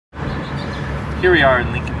Here we are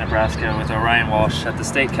in Lincoln, Nebraska with Orion Walsh at the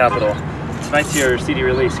state capitol. Tonight's your CD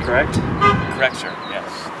release, correct? Correct, sir,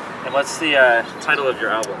 yes. And what's the title of your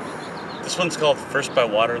album? This one's called First by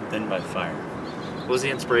Water, Then by Fire. What was the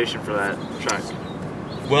inspiration for that track?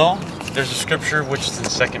 Well, there's a scripture, which is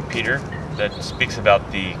in 2 Peter, that speaks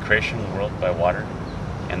about the creation of the world by water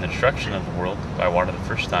and the destruction of the world by water the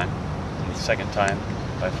first time, and the second time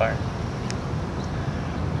by fire.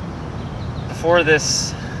 Before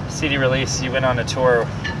this CD release, you went on a tour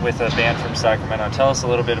with a band from Sacramento. Tell us a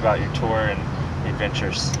little bit about your tour and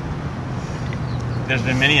adventures. There's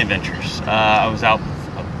been many adventures. I was out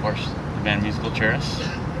with, of course, the band Musical Chairs,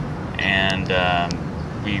 and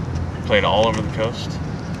we played all over the coast.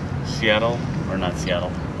 Seattle, or not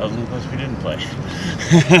Seattle, that was the place we didn't play.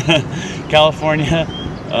 California,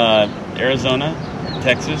 Arizona,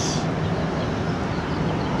 Texas,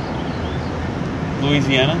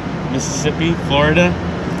 Louisiana, Mississippi, Florida,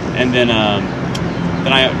 and then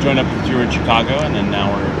I joined up with you in Chicago, and then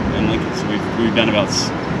now we're in Lincoln. So we've done about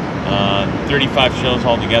 35 shows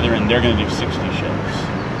altogether, and they're going to do 60 shows.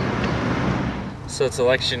 So it's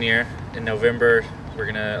election year. In November, we're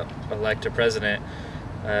going to elect a president.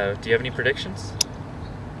 Do you have any predictions?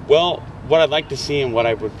 Well, what I'd like to see and what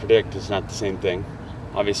I would predict is not the same thing.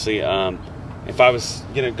 Obviously, if I was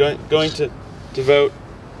going to vote,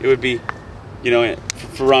 it would be,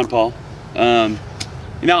 for Ron Paul.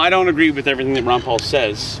 I don't agree with everything that Ron Paul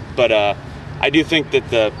says, but I do think that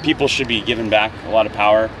the people should be given back a lot of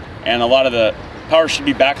power, and a lot of the power should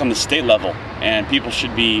be back on the state level, and people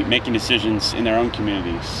should be making decisions in their own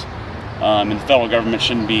communities. And the federal government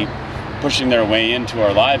shouldn't be pushing their way into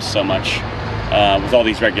our lives so much with all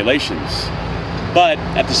these regulations. But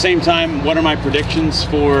at the same time, what are my predictions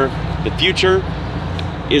for the future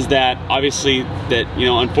is that obviously that,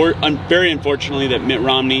 very unfortunately that Mitt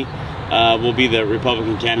Romney will be the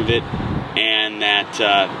Republican candidate, and that,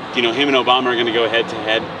 him and Obama are going to go head to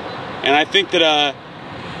head. And I think that,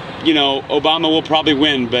 Obama will probably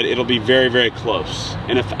win, but it'll be very, very close.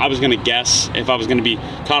 And if I was going to guess, if I was going to be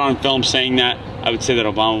caught on film saying that, I would say that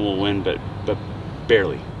Obama will win, but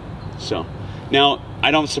barely. So now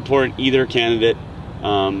I don't support either candidate.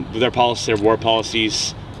 Their policy, their war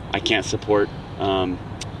policies, I can't support.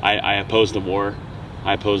 I oppose the war.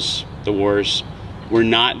 I oppose the wars. We're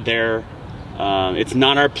not there. It's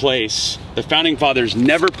not our place. The Founding Fathers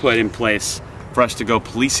never put in place for us to go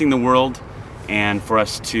policing the world and for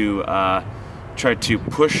us to try to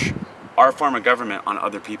push our form of government on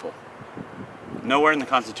other people. Nowhere in the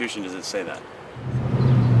Constitution does it say that.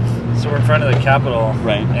 So we're in front of the Capitol,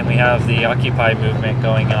 right, and we have the Occupy movement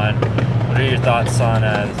going on. What are your thoughts on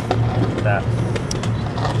that?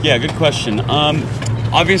 Yeah, good question.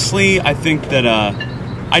 Obviously, I think that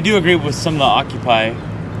I do agree with some of the Occupy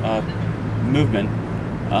movement.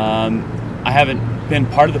 I haven't been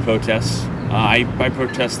part of the protests. I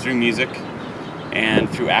protest through music and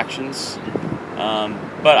through actions.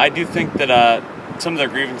 But I do think that some of their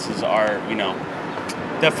grievances are,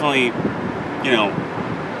 definitely,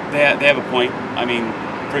 they have a point. I mean,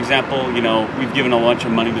 for example, we've given a bunch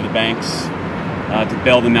of money to the banks to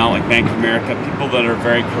bail them out, like Bank of America, people that are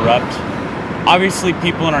very corrupt. Obviously,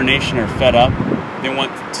 people in our nation are fed up. They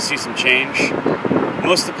want to see some change.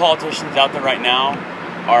 Most of the politicians out there right now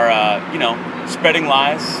are, spreading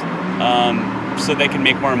lies so they can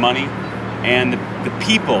make more money. And the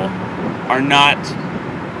people are not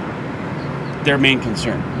their main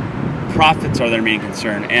concern. Profits are their main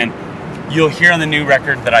concern. And you'll hear on the new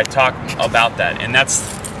record that I talk about that. And that's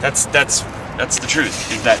the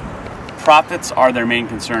truth, is that profits are their main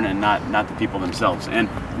concern and not the people themselves. And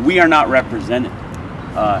we are not represented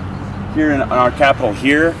here in our capital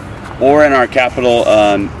here, or in our capital,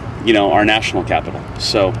 our national capital.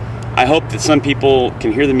 So I hope that some people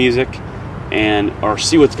can hear the music or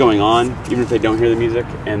see what's going on, even if they don't hear the music,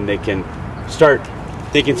 and they can start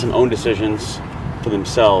making some own decisions for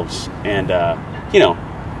themselves and,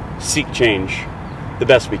 seek change the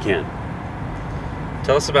best we can.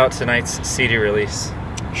 Tell us about tonight's CD release.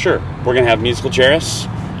 Sure. We're going to have Musical Chairs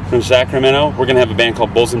from Sacramento. We're going to have a band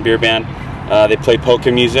called Bulls and Beer Band. They play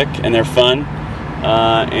polka music, and they're fun.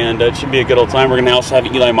 And it should be a good old time. We're going to also have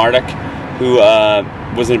Eli Marduk, who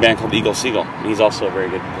was in a band called Eagle Seagull. He's also a very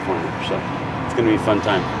good performer. So it's going to be a fun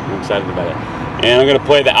time. I'm excited about it. And I'm going to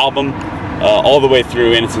play the album all the way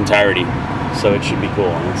through in its entirety. So it should be cool.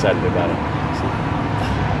 I'm excited about it. So.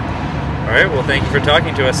 All right. Well, thank you for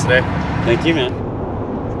talking to us today. Thank you, man.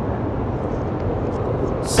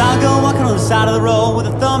 Saw a girl walking on the side of the road with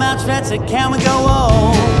a thumb out stretched, said, "Can we go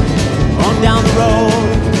on down the road?"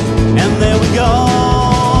 And there we go.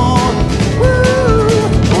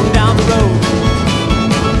 Woo, on down the road.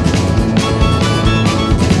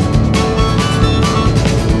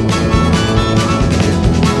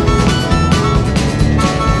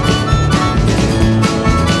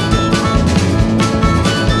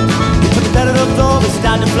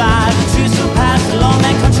 side, the trees will pass along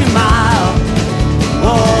that country mile.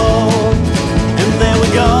 Whoa, and there we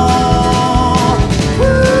go.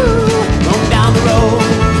 Woo, going down the road.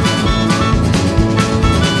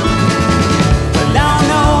 But I don't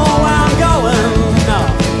know where I'm going, no,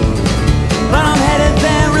 but I'm headed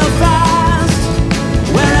there real fast.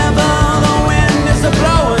 Wherever the wind is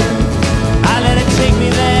a-blowing, I let it take me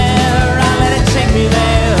there, I let it take me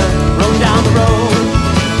there, rolling down the road.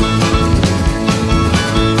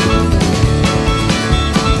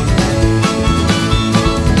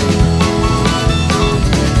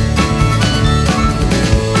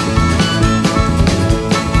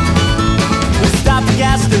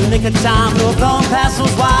 Gas to nick of time, no blowing past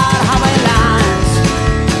those wide highway lines.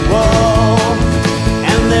 Whoa,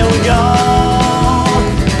 and there we go.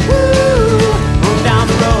 Woo, rolling down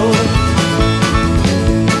the road.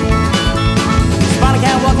 Spot a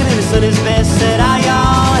cat walking in the sunny's best. Said, are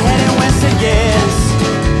y'all heading west? Said, yes.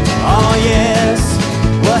 Oh yes,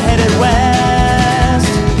 we're headed west.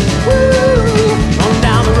 Woo, rolling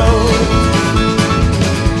down the road.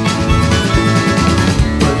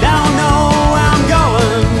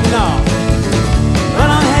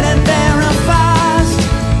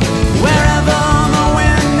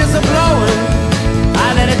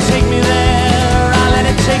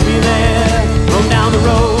 Take me there, roam down the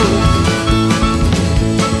road.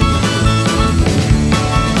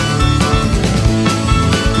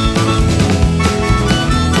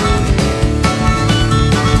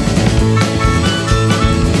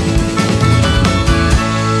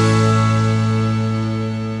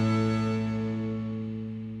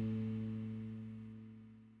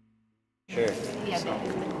 Sure.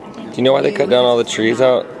 Do you know why they cut down all the trees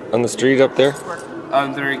out on the street up there?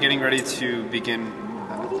 They're getting ready to begin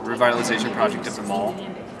a revitalization project of the mall.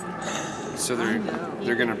 So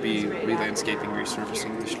they're going to be re-landscaping,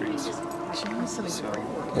 resurfacing the streets. So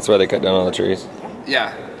That's why they cut down all the trees.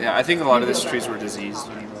 yeah, I think a lot of these trees were diseased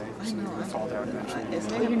anyway, so they fall down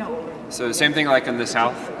eventually. So the same thing like on the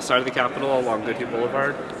south side of the Capitol along Goodhue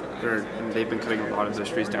Boulevard. They've been cutting a lot of those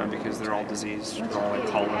trees down because they're all diseased, they're all like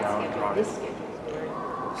hollowed out and rotted.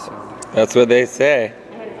 So That's what they say.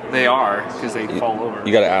 they are because they fall over.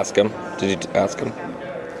 You gotta ask them. Did you ask them?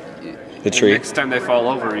 The tree? Next time they fall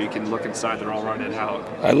over, you can look inside. They're all rotted out.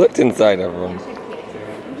 I looked inside of them.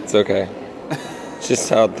 It's okay. It's just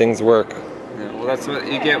how things work. Yeah, well, that's what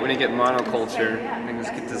you get when you get monoculture. Things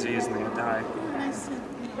get diseased and they die.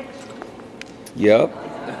 Yep.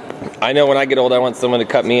 I know when I get old, I want someone to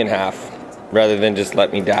cut me in half rather than just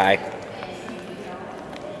let me die.